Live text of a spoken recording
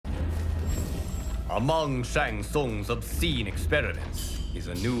Among Shang Tsung's obscene experiments is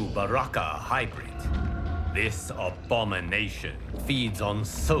a new Baraka hybrid. This abomination feeds on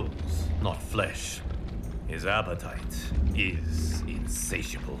souls, not flesh. His appetite is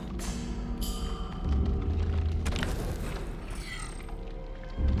insatiable.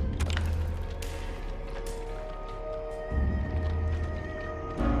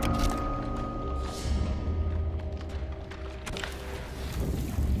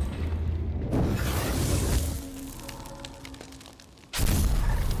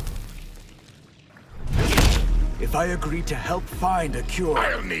 If I agree to help find a cure...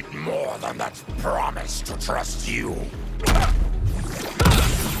 I'll need more than that promise to trust you.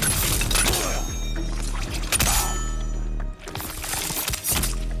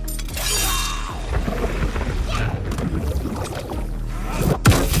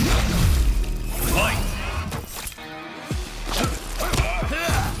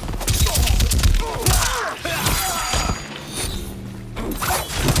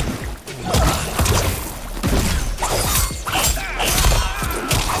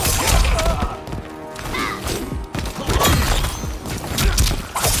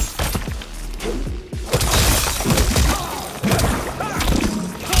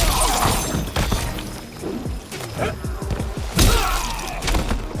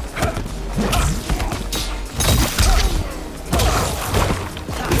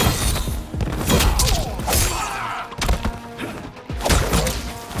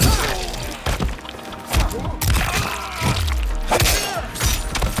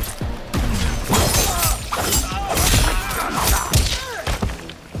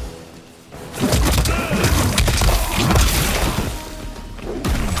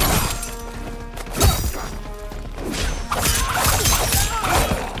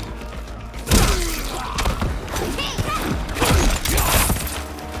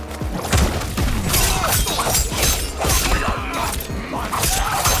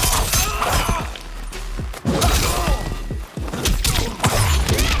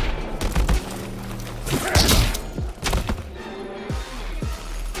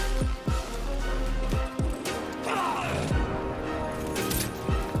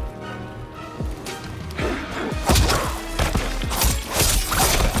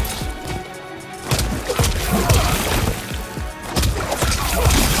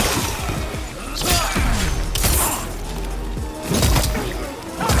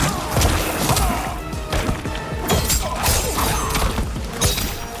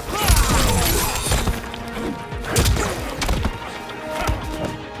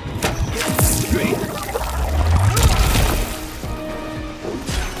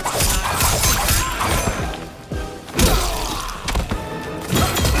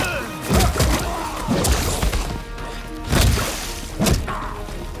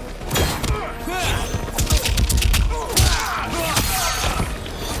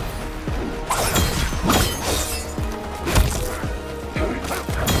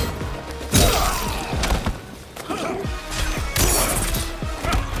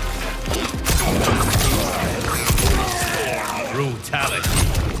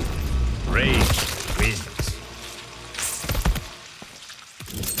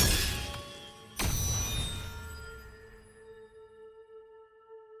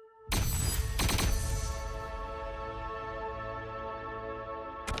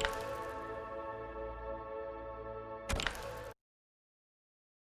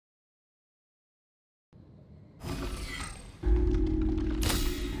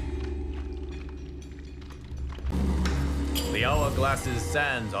 The Hourglass's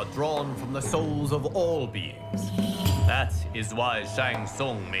sands are drawn from the souls of all beings. That is why Shang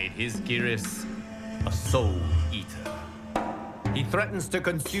Tsung made his Geras a soul eater. He threatens to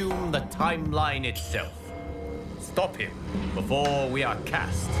consume the timeline itself. Stop him before we are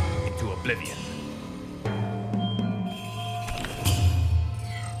cast into oblivion.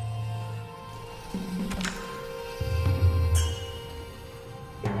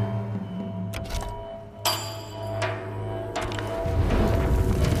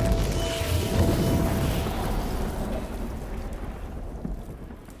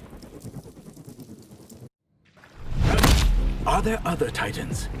 Are there other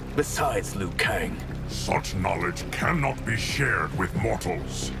Titans besides Liu Kang? Such knowledge cannot be shared with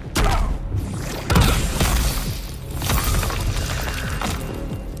mortals.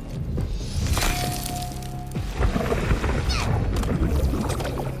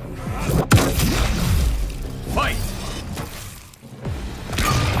 Fight!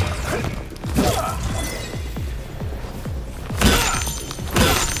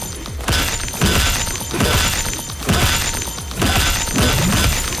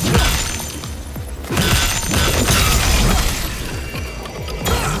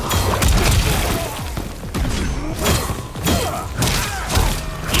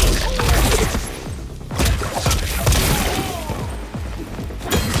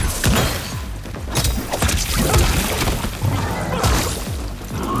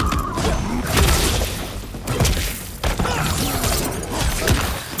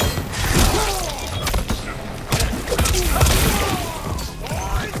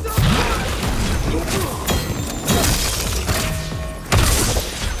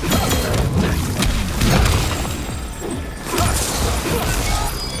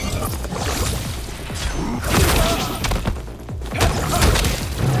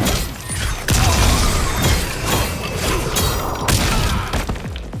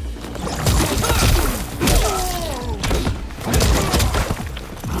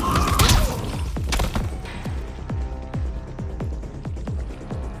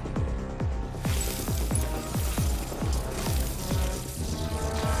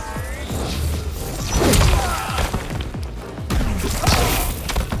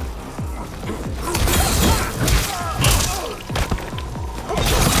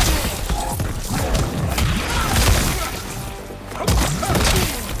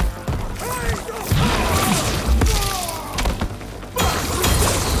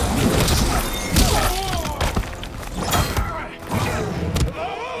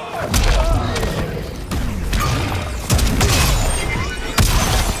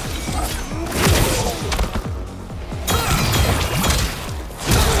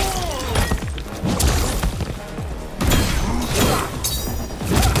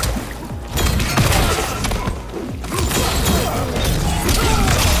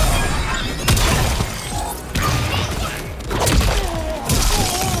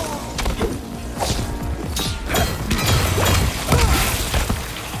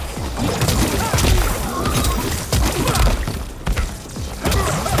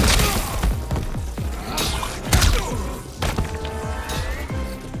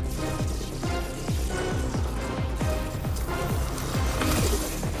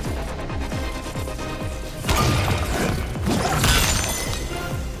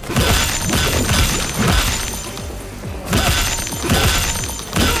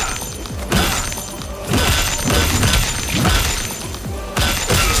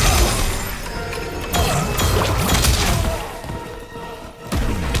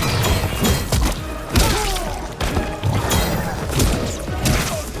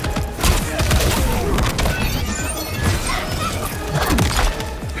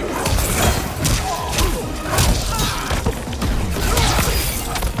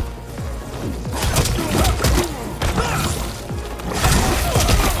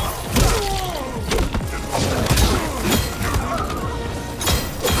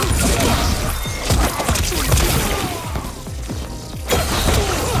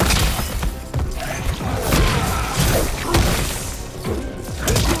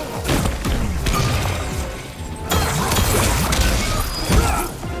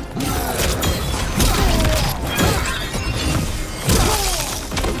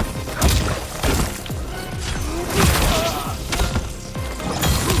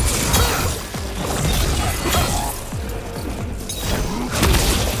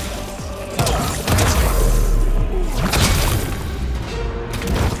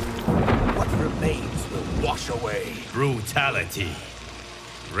 brutality.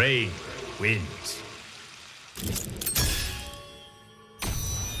 Rain wins.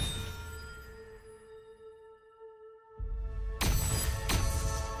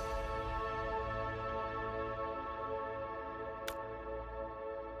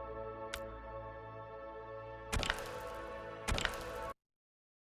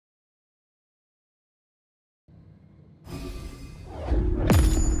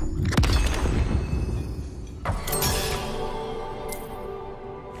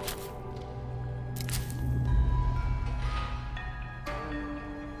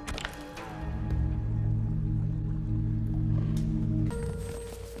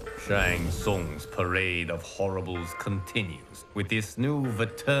 Shang Tsung's parade of horribles continues with this new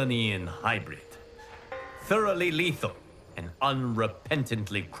Vaternian hybrid. Thoroughly lethal and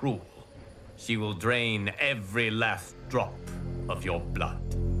unrepentantly cruel, she will drain every last drop of your blood.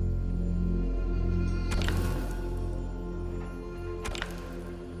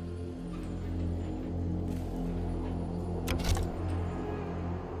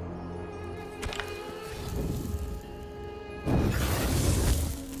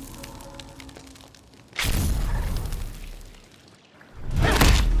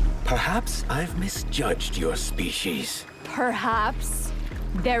 Perhaps I've misjudged your species. Perhaps.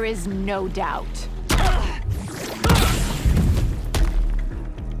 There is no doubt.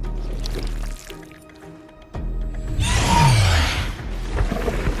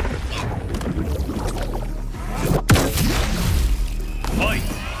 Fight!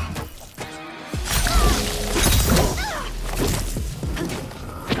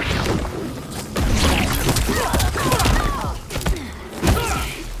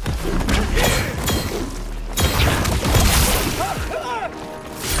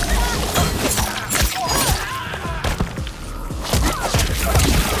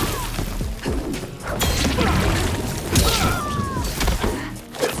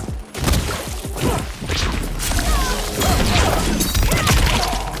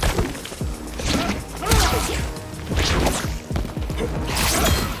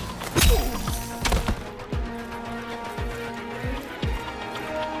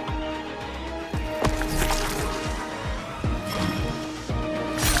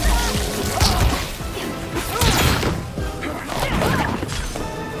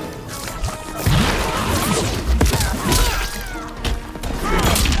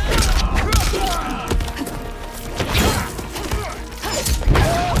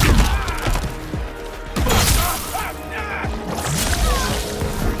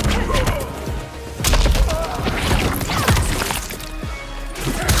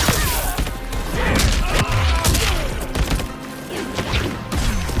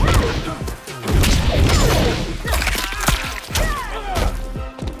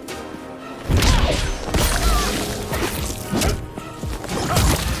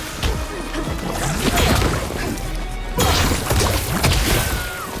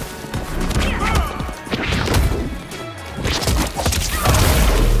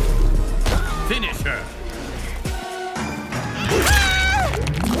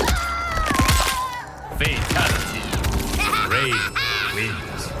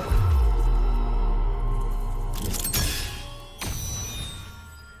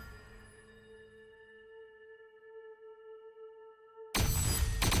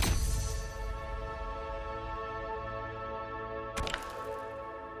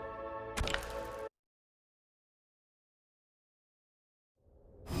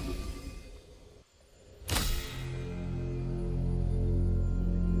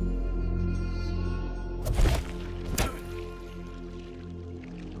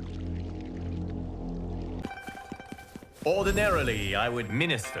 Ordinarily, I would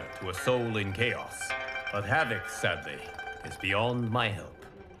minister to a soul in chaos, but Havoc, sadly, is beyond my help.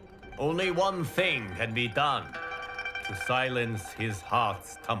 Only one thing can be done to silence his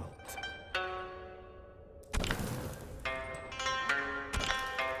heart's tumult.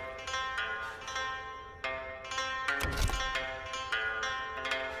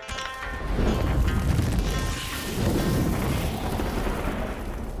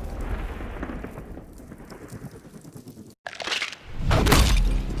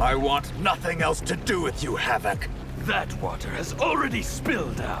 I want nothing else to do with you, Havoc. That water has already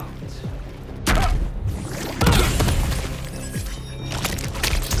spilled out.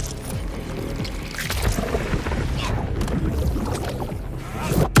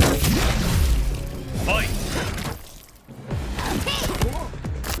 Fight!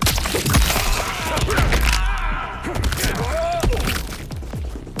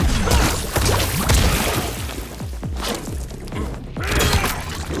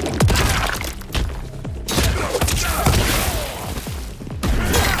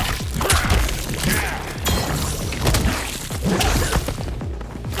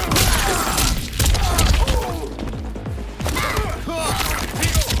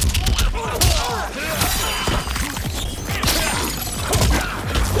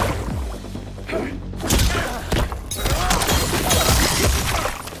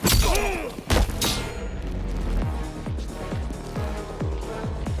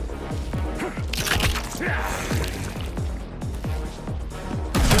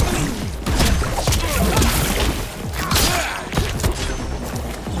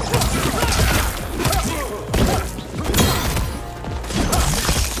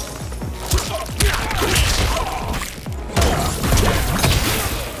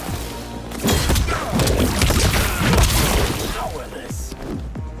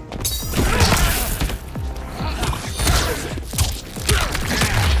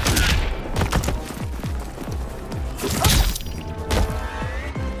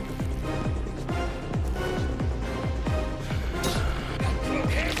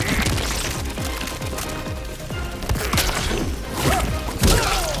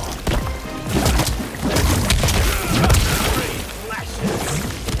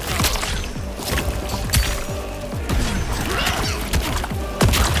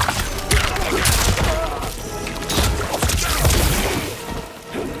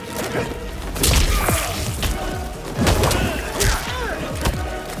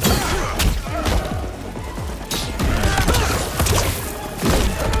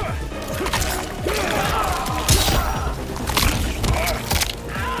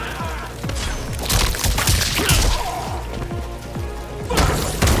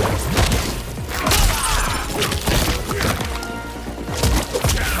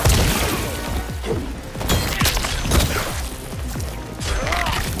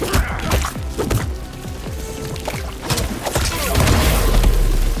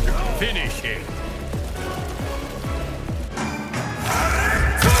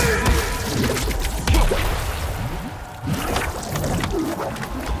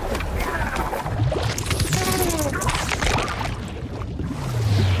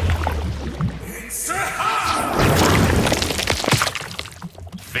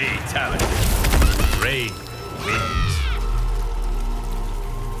 Brutality. Rain wins.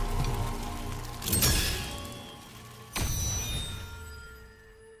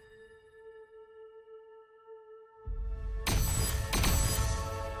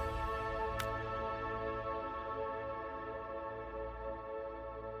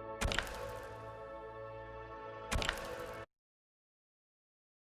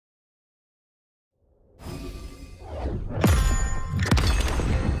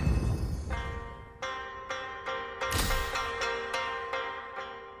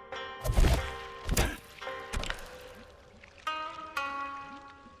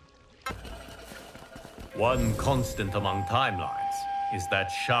 One constant among timelines is that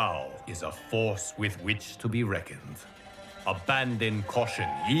Shao is a force with which to be reckoned. Abandon caution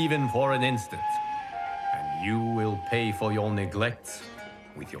even for an instant, and you will pay for your neglect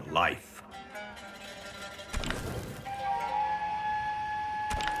with your life.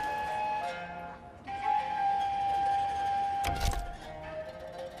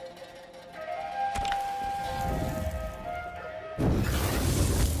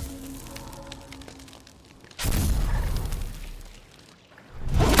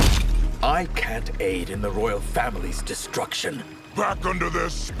 I can't aid in the royal family's destruction. Back under their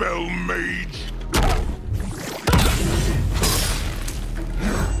spell, mage!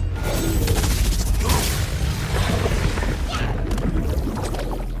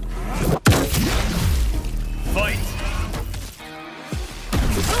 Fight!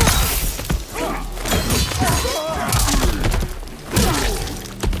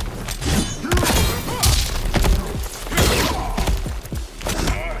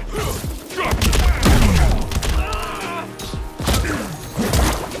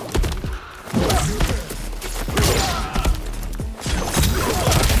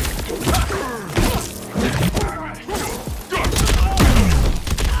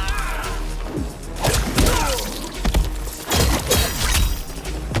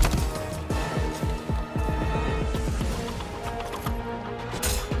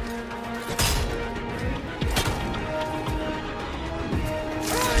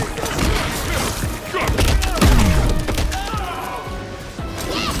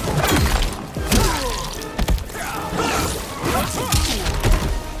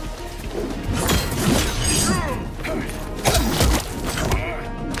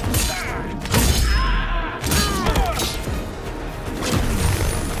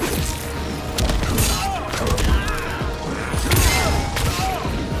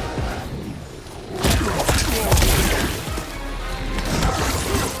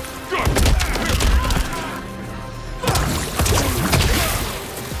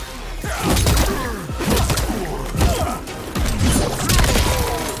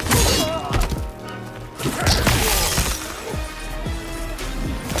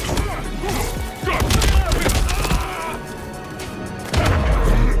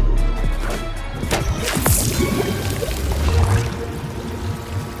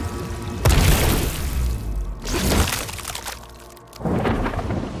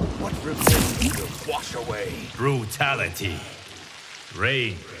 Wash away. Brutality.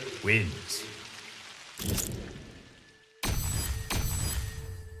 Rain wins.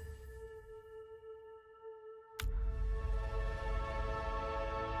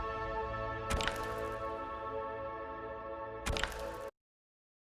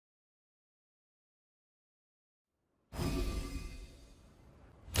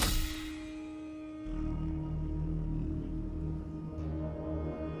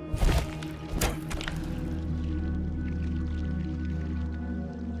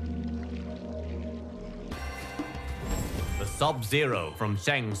 Sub-Zero from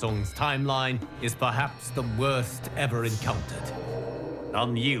Shang Tsung's timeline is perhaps the worst ever encountered.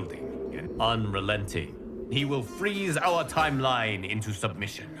 Unyielding and unrelenting, he will freeze our timeline into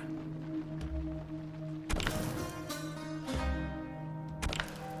submission.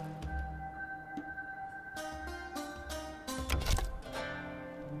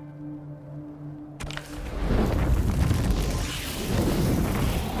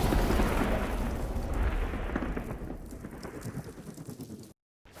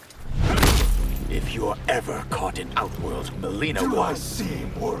 If you're ever caught in Outworld, Melina Do I was.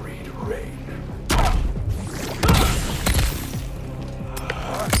 seem worried, Rain?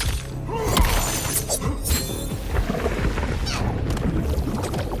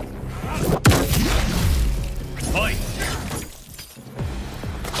 Fight!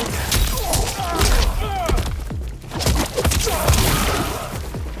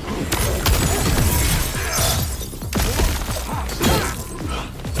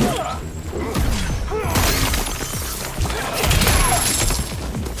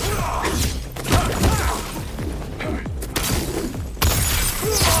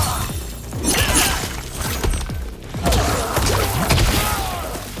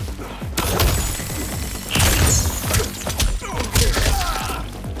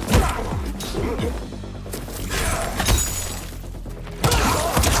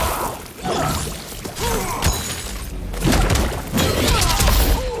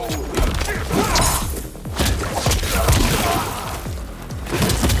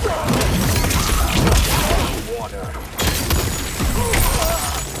 water.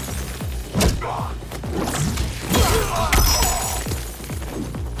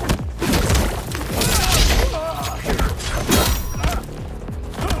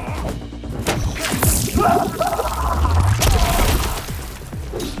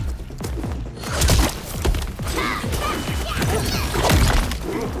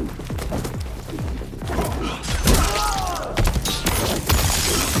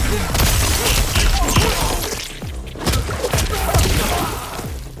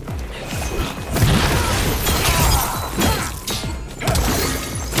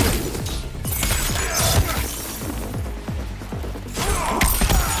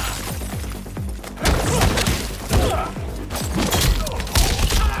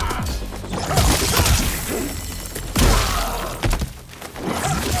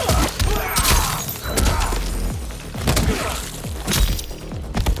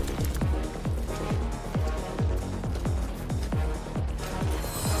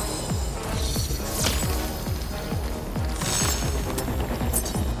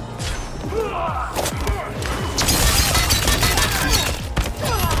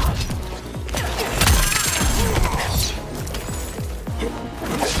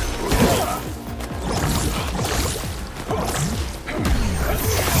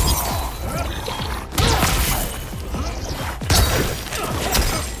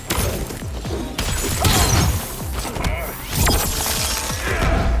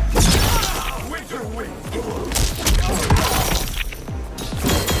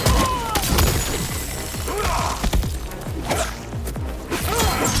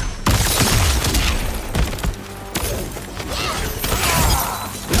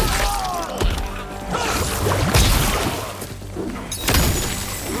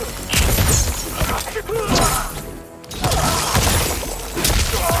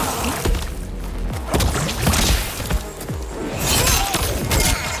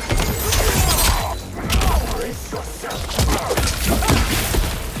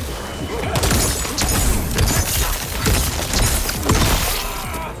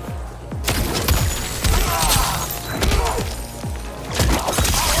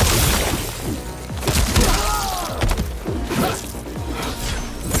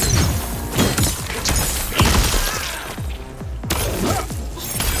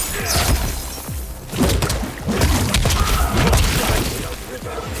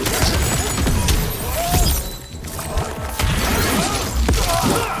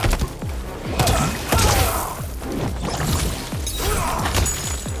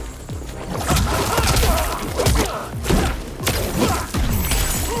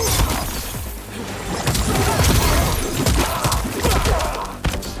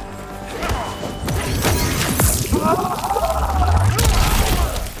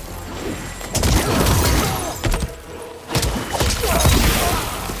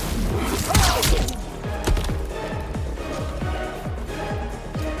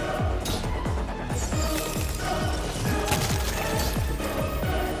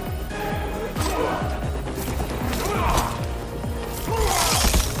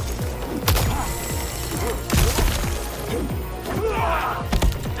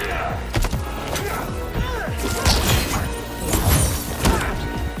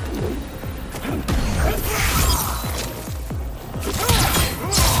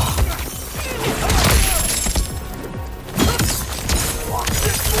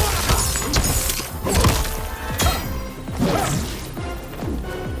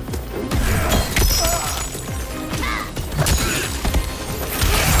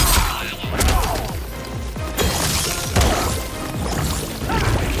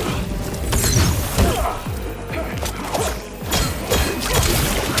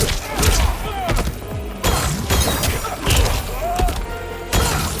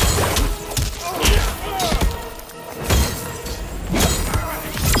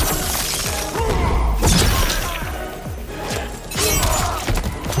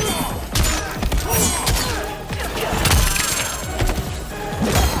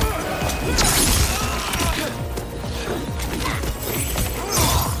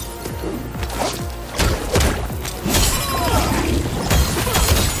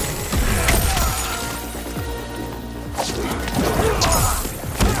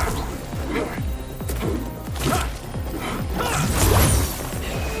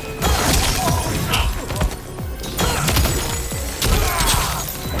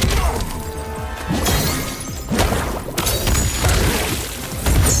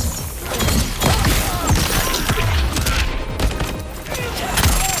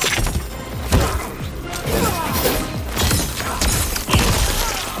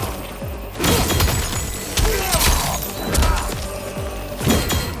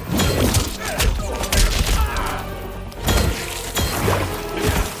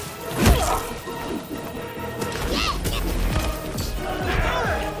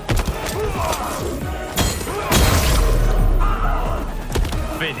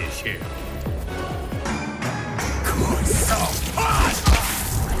 kill.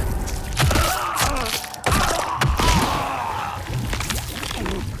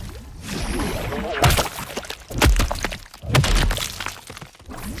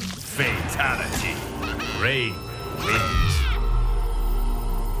 Fatality. Rain wins.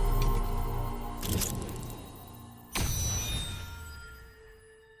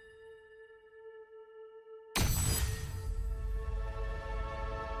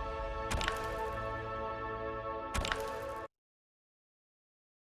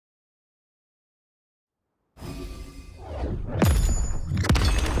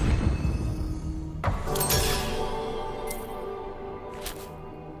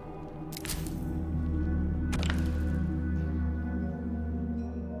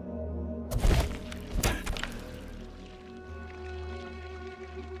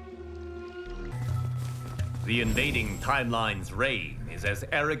 The invading timeline's reign is as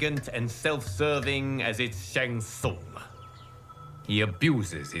arrogant and self-serving as its Shang Tsung. He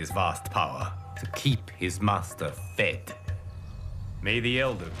abuses his vast power to keep his master fed. May the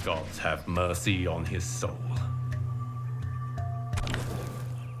Elder Gods have mercy on his soul.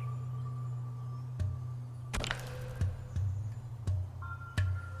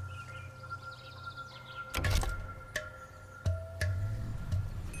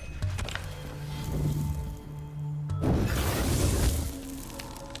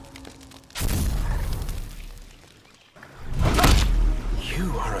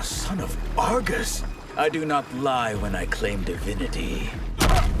 You are a son of Argus. I do not lie when I claim divinity.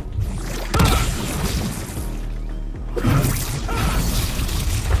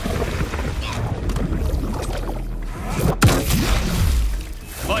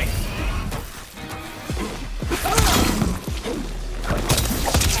 Fight!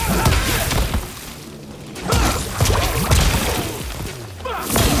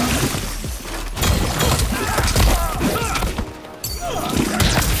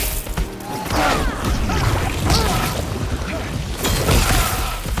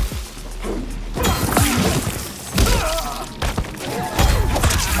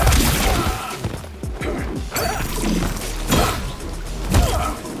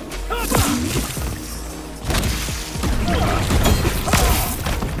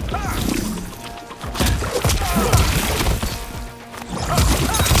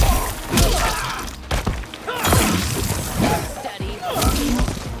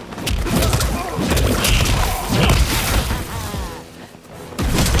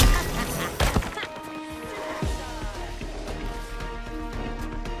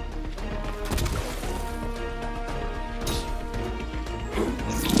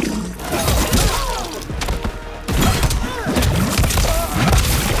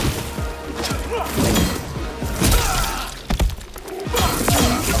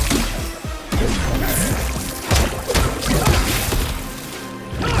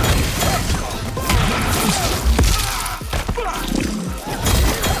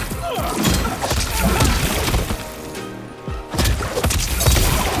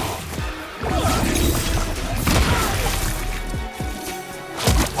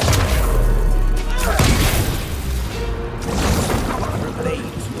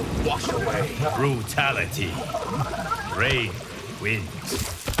 Brutality. Rain wins.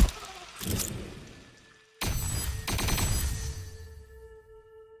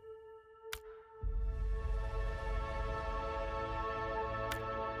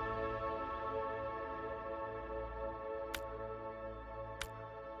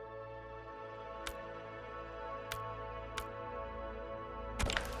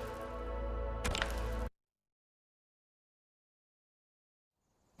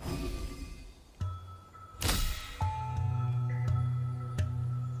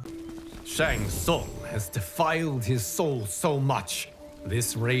 Shang Tsung has defiled his soul so much,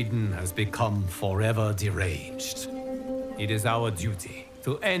 this Raiden has become forever deranged. It is our duty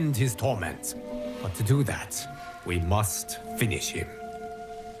to end his torment, but to do that, we must finish him.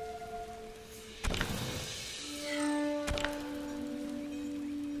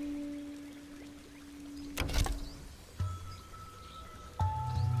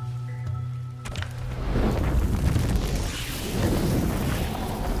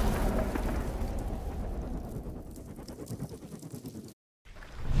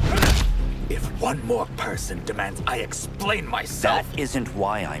 One more person demands I explain myself. That isn't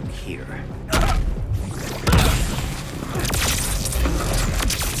why I'm here.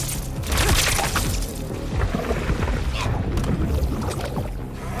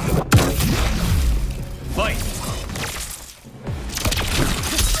 Fight!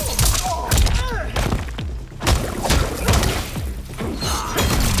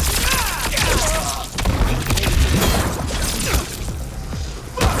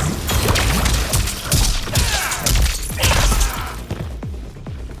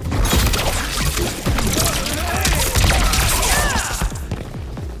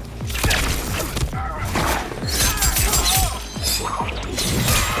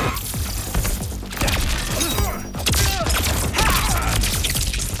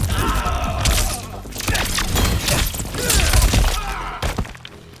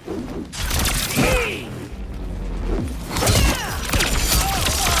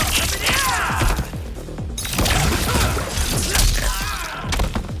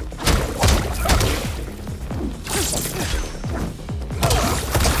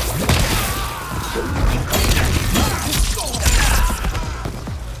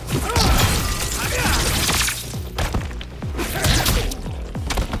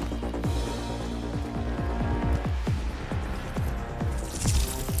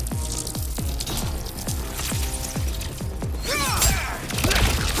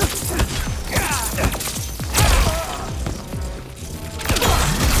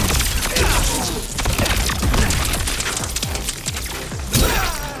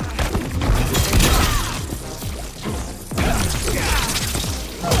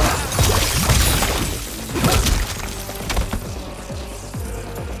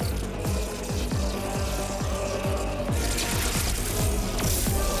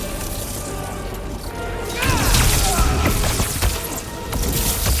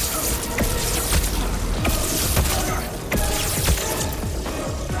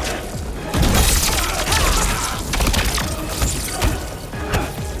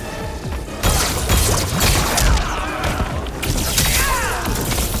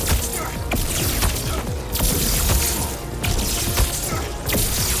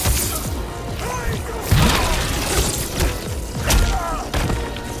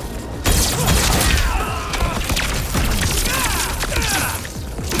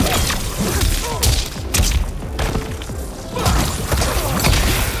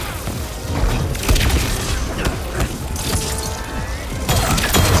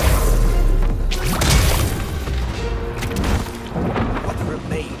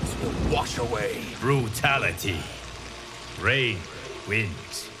 Fatality. Rain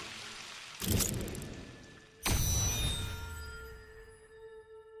wins.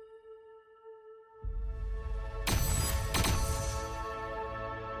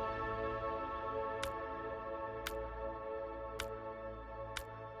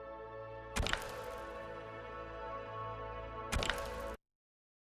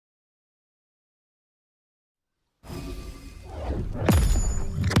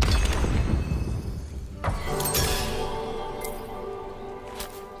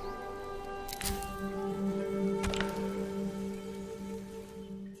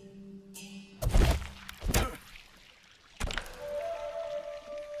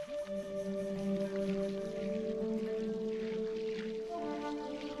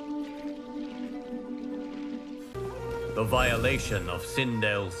 The violation of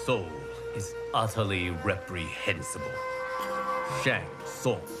Sindel's soul is utterly reprehensible. Shang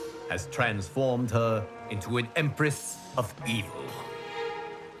Tsung has transformed her into an empress of evil.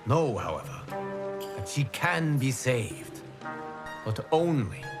 Know, however, that she can be saved, but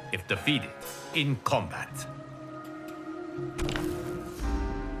only if defeated in combat.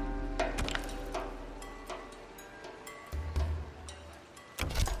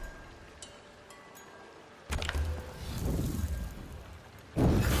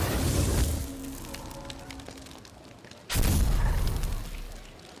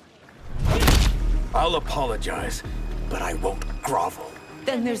 I'll apologize, but I won't grovel.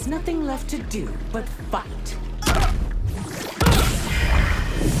 Then there's nothing left to do but fight.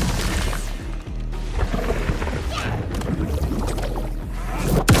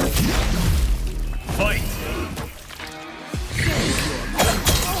 Fight!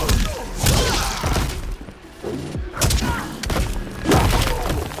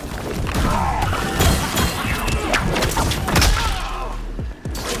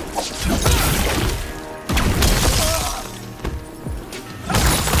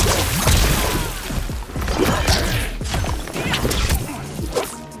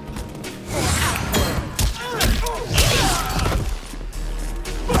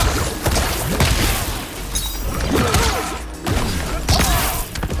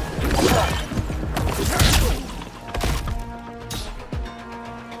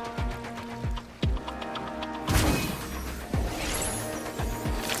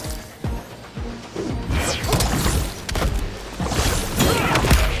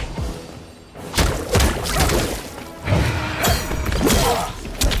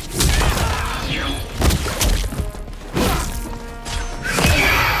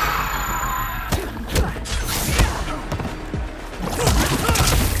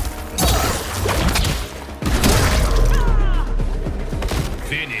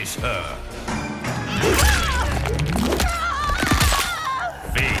 Finish her.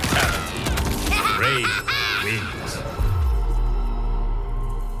 Fatality. Rain wins.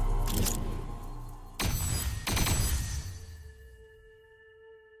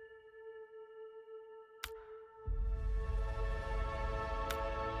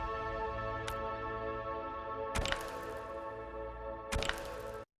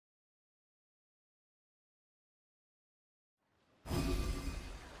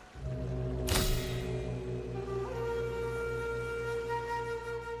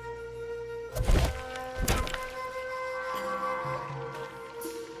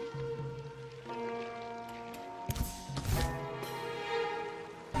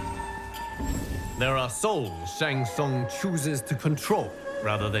 There are souls Shang Tsung chooses to control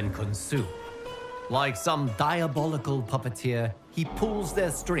rather than consume. Like some diabolical puppeteer, he pulls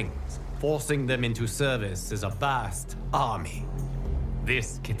their strings, forcing them into service as a vast army.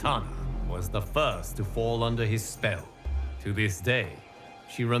 This Kitana was the first to fall under his spell. To this day,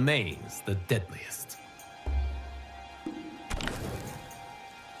 she remains the deadliest.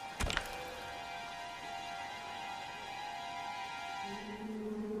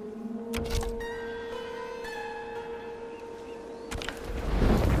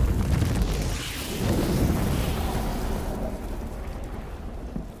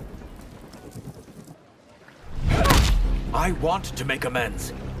 I want to make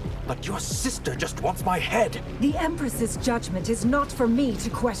amends, but your sister just wants my head. The Empress's judgment is not for me to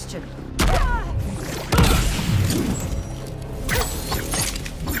question.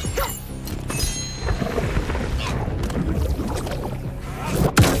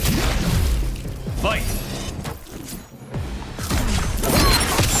 Fight!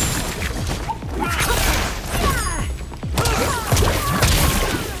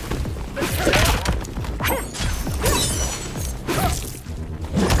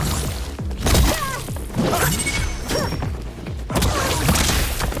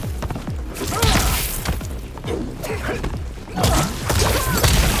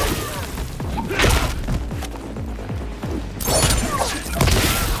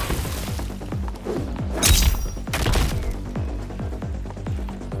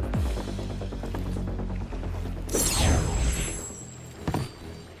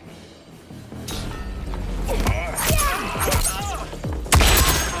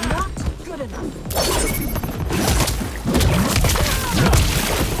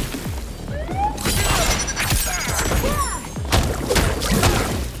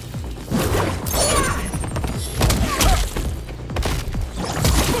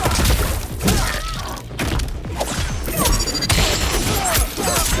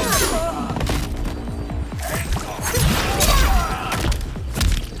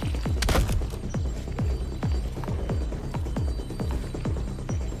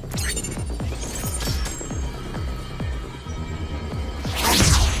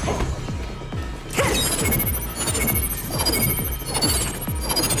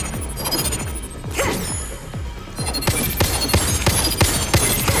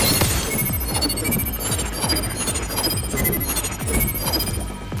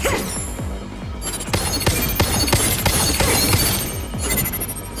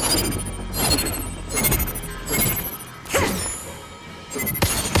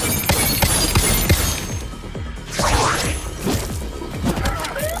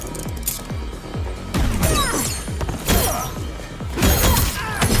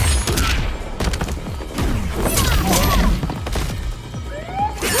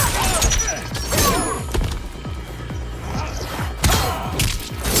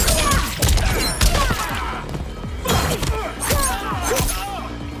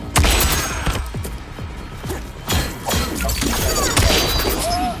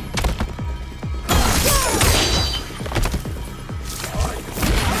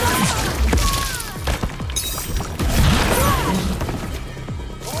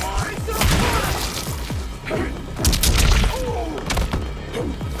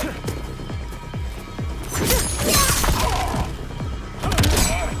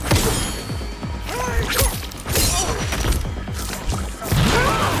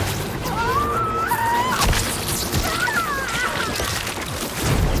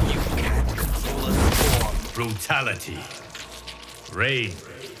 Brutality. Rain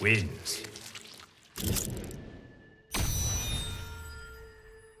wins.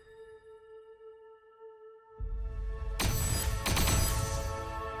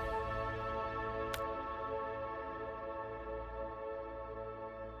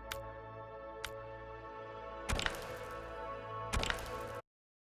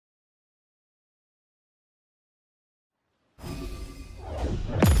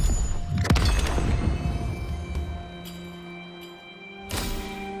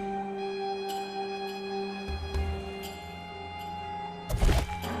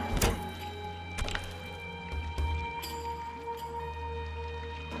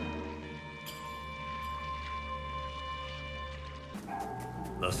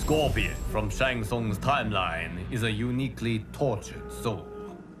 The Scorpion from Shang Tsung's timeline is a uniquely tortured soul.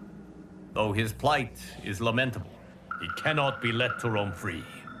 Though his plight is lamentable, he cannot be let to roam free.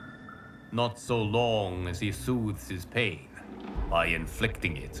 Not so long as he soothes his pain by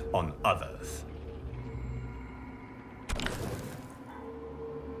inflicting it on others.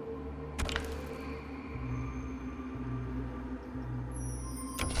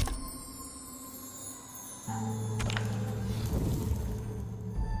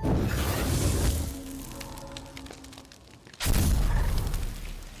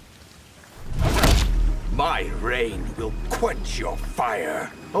 My rain will quench your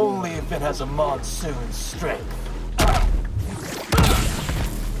fire. Only if it has a monsoon's strength.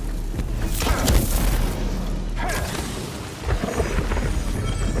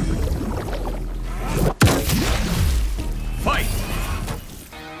 Fight!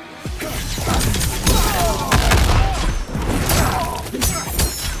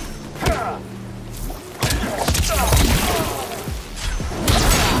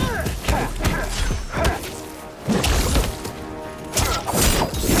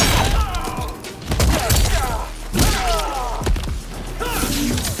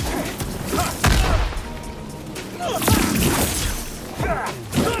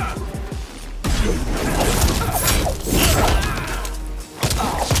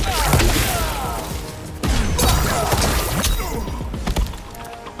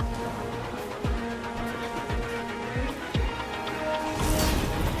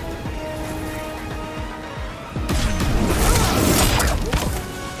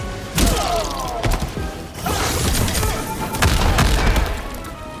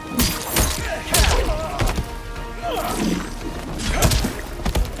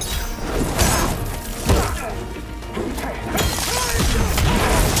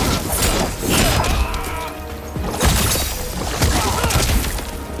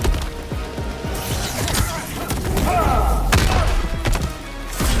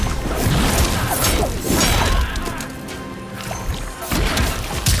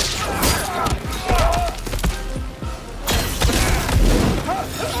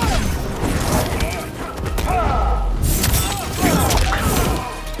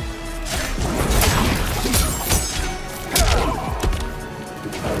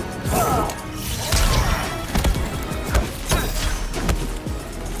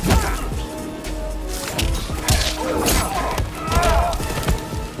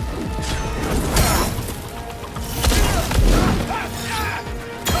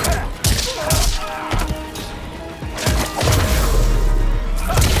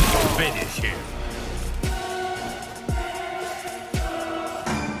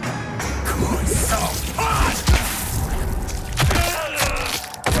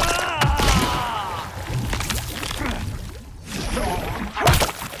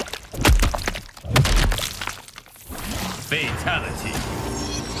 Fatality.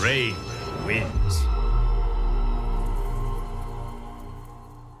 Rain wins.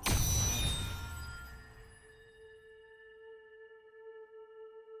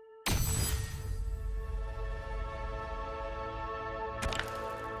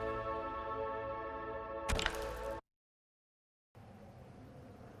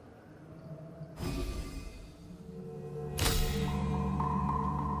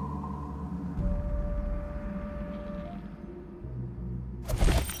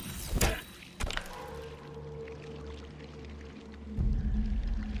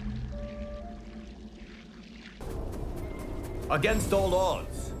 Against all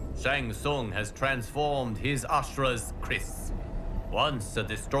odds, Shang Tsung has transformed his Ashra's Chris. Once a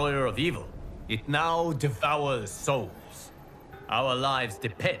destroyer of evil, it now devours souls. Our lives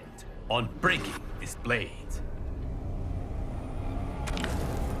depend on breaking this blade.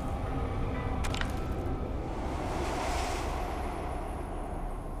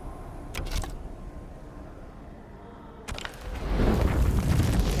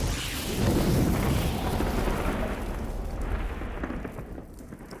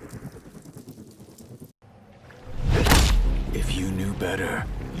 better,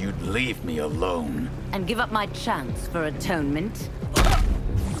 you'd leave me alone. And give up my chance for atonement?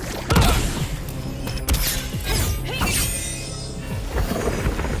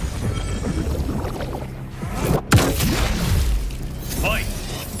 Fight!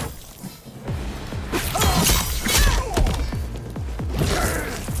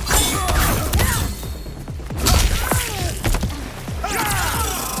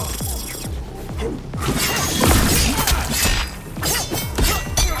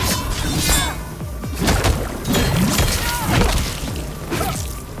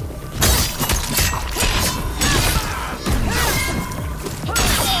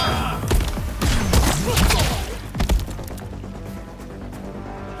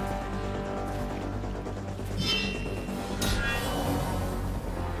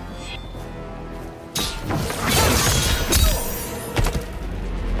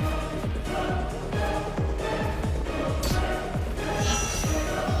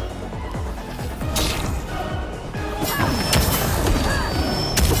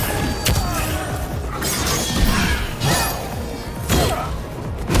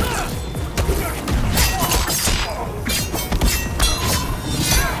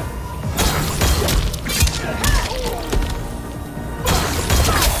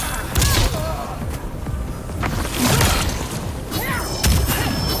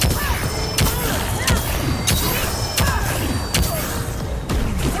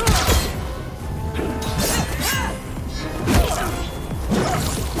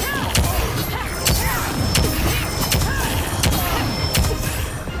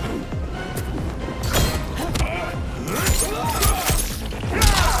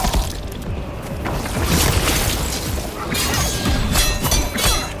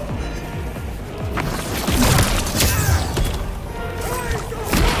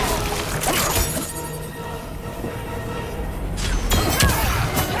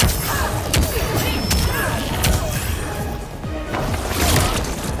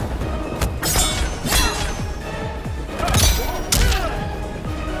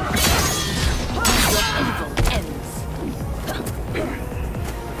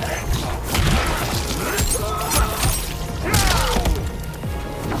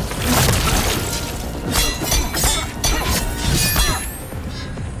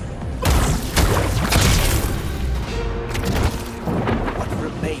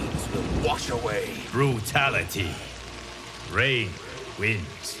 Brutality. Rain wins.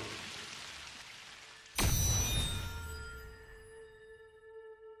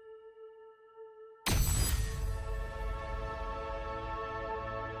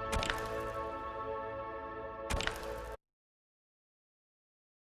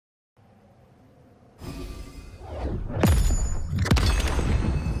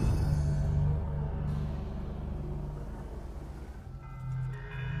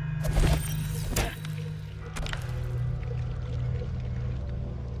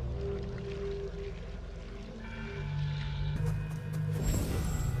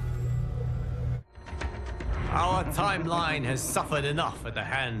 Our timeline has suffered enough at the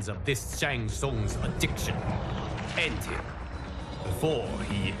hands of this Shang Tsung's addiction. End him before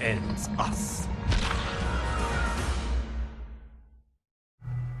he ends us.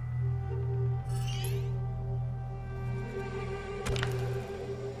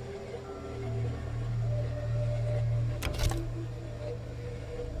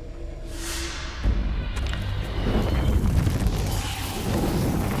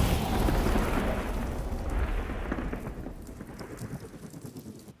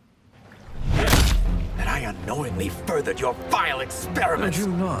 Unknowingly furthered your vile experiments. Had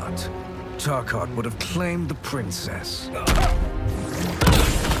you not, Tarkat would have claimed the princess.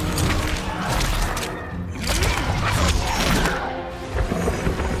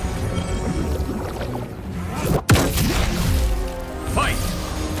 Fight!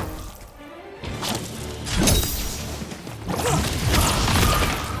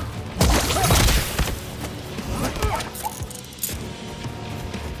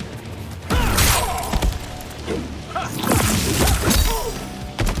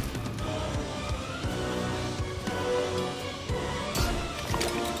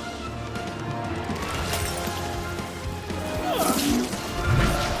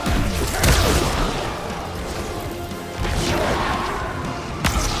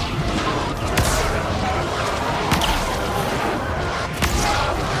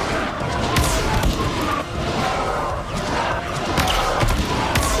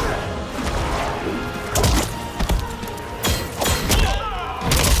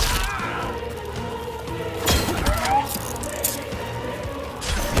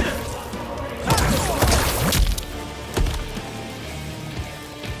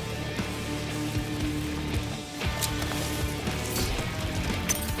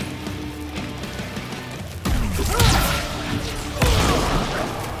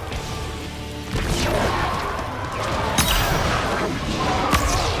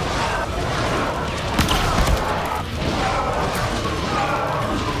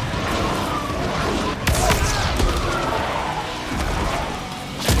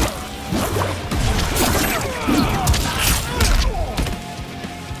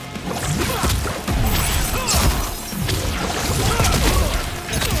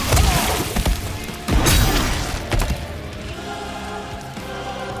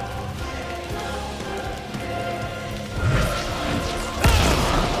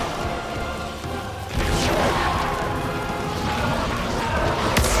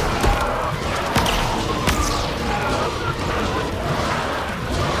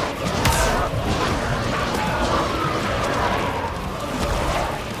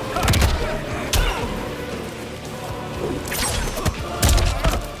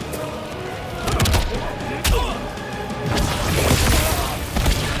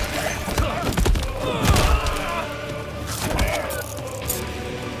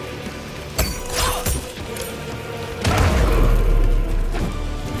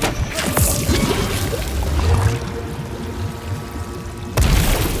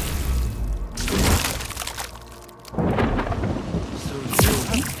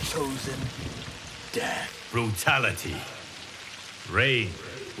 chosen death. Brutality. Rain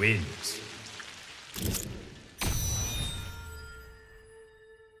wins.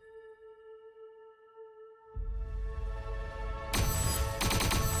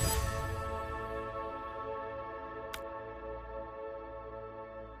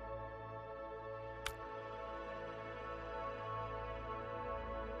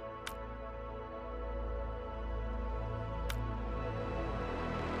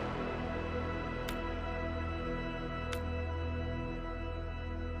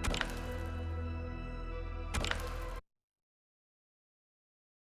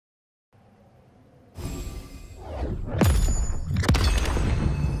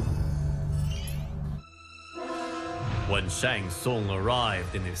 When Shang Tsung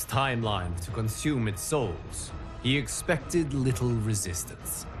arrived in his timeline to consume its souls, he expected little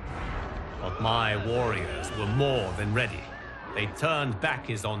resistance. But my warriors were more than ready. They turned back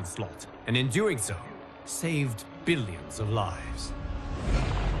his onslaught, and in doing so, saved billions of lives.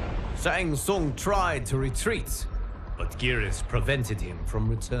 Shang Tsung tried to retreat, but Geras prevented him from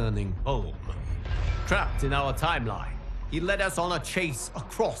returning home. Trapped in our timeline, he led us on a chase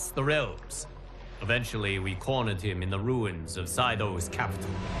across the realms. Eventually, we cornered him in the ruins of Saido's capital.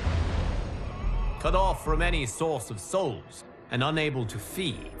 Cut off from any source of souls and unable to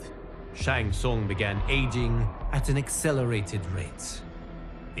feed, Shang Tsung began aging at an accelerated rate.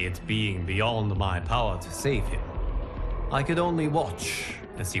 It being beyond my power to save him, I could only watch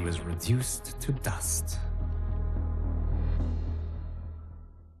as he was reduced to dust.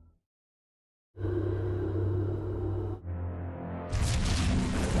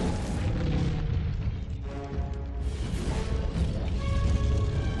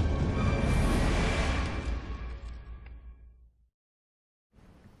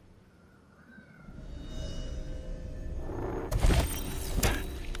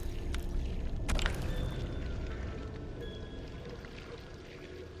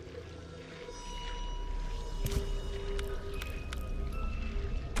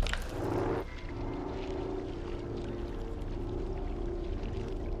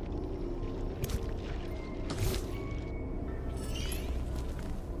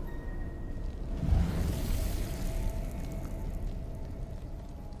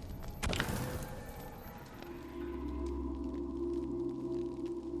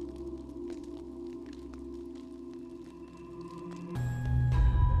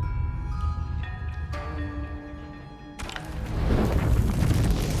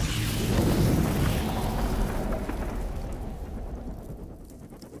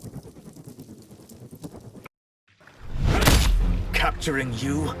 Capturing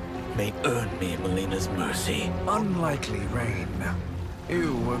you may earn me Melina's mercy. Unlikely, Rain.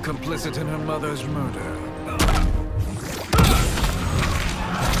 You were complicit in her mother's murder.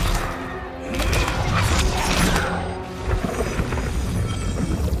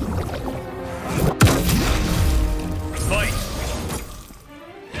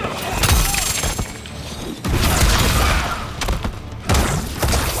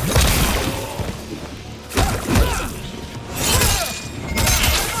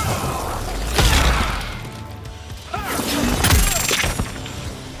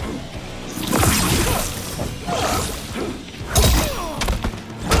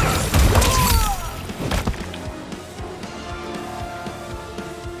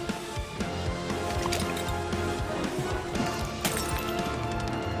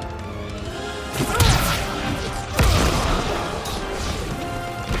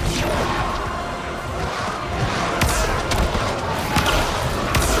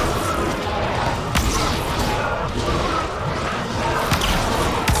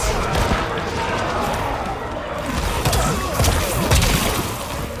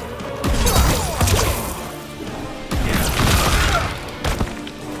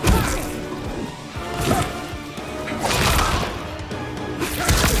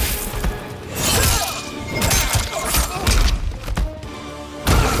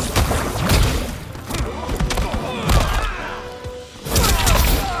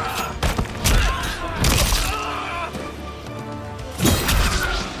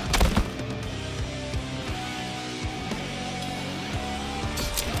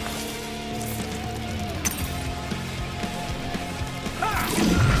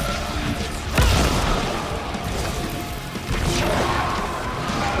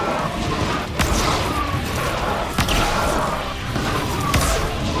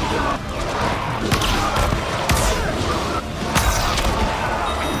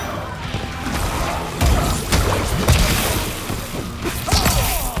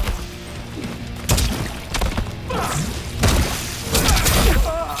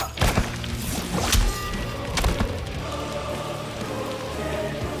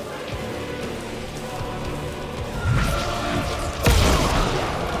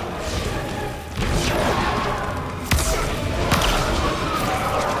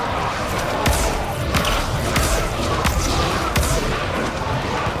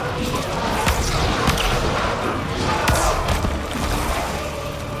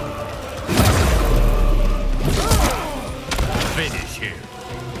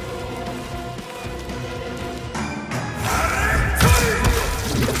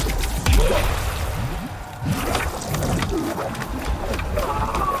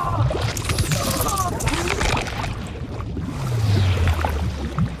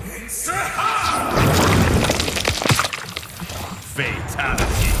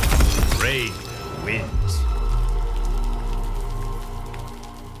 fatality. Rain wins.